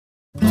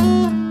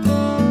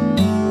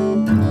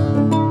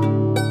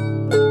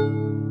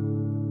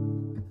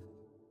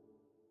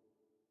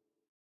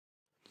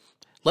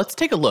Let's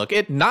take a look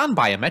at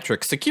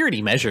non-biometric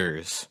security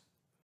measures.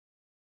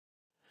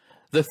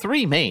 The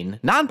three main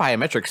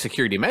non-biometric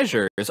security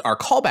measures are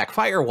callback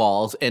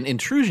firewalls and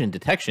intrusion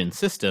detection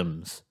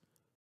systems.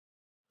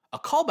 A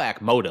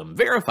callback modem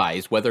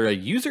verifies whether a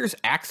user's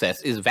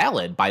access is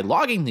valid by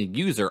logging the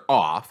user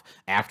off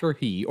after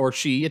he or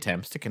she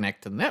attempts to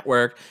connect to the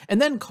network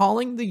and then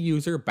calling the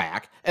user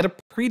back at a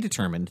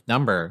predetermined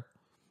number.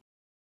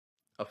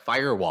 A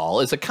firewall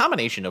is a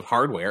combination of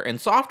hardware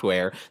and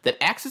software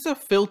that acts as a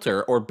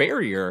filter or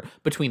barrier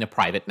between a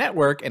private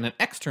network and an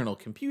external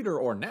computer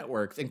or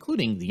networks,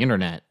 including the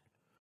internet.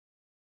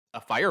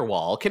 A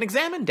firewall can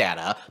examine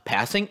data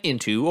passing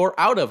into or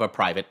out of a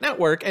private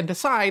network and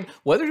decide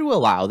whether to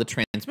allow the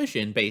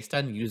transmission based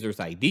on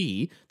user's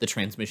ID, the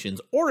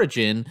transmission's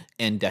origin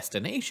and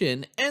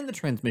destination, and the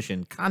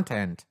transmission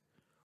content.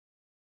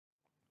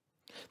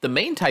 The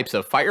main types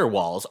of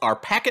firewalls are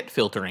packet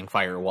filtering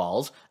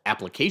firewalls,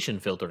 application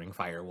filtering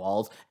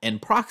firewalls,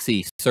 and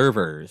proxy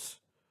servers.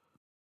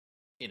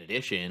 In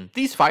addition,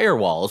 these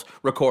firewalls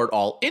record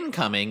all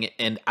incoming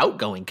and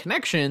outgoing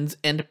connections,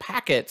 and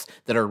packets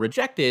that are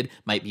rejected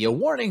might be a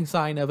warning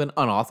sign of an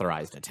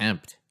unauthorized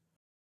attempt.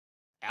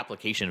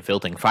 Application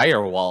filtering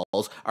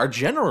firewalls are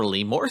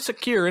generally more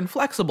secure and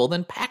flexible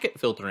than packet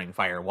filtering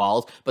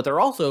firewalls, but they're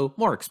also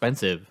more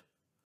expensive.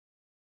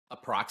 A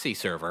proxy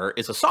server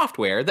is a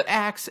software that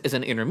acts as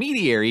an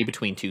intermediary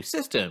between two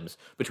systems,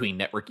 between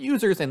network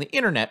users and the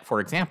internet, for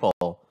example.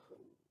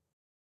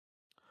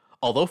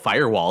 Although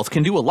firewalls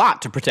can do a lot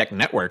to protect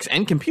networks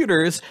and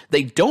computers,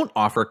 they don't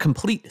offer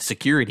complete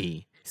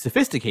security.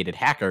 Sophisticated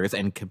hackers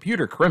and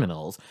computer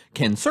criminals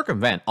can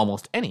circumvent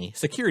almost any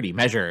security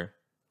measure.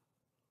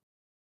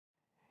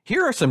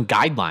 Here are some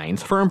guidelines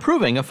for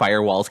improving a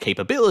firewall's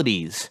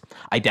capabilities.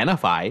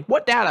 Identify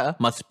what data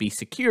must be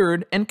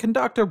secured and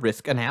conduct a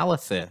risk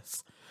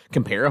analysis.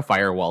 Compare a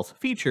firewall's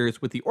features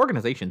with the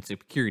organization's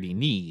security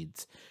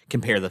needs.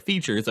 Compare the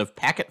features of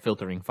packet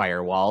filtering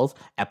firewalls,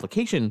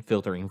 application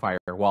filtering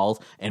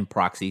firewalls, and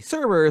proxy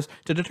servers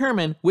to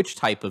determine which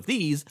type of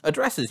these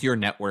addresses your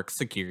network's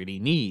security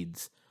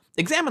needs.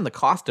 Examine the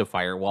cost of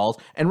firewalls,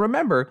 and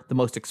remember, the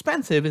most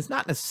expensive is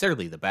not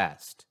necessarily the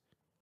best.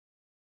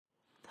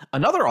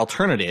 Another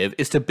alternative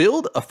is to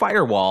build a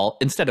firewall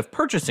instead of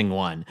purchasing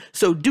one,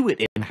 so do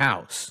it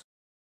in-house.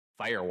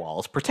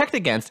 Firewalls protect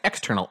against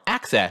external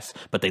access,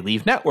 but they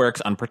leave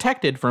networks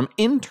unprotected from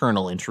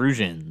internal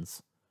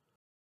intrusions.